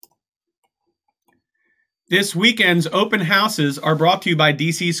This weekend's open houses are brought to you by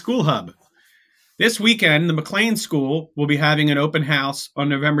DC School Hub. This weekend, the McLean School will be having an open house on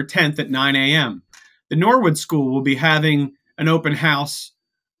November 10th at 9 a.m. The Norwood School will be having an open house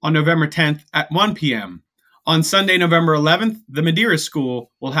on November 10th at 1 p.m. On Sunday, November 11th, the Madeira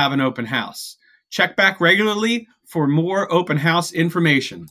School will have an open house. Check back regularly for more open house information.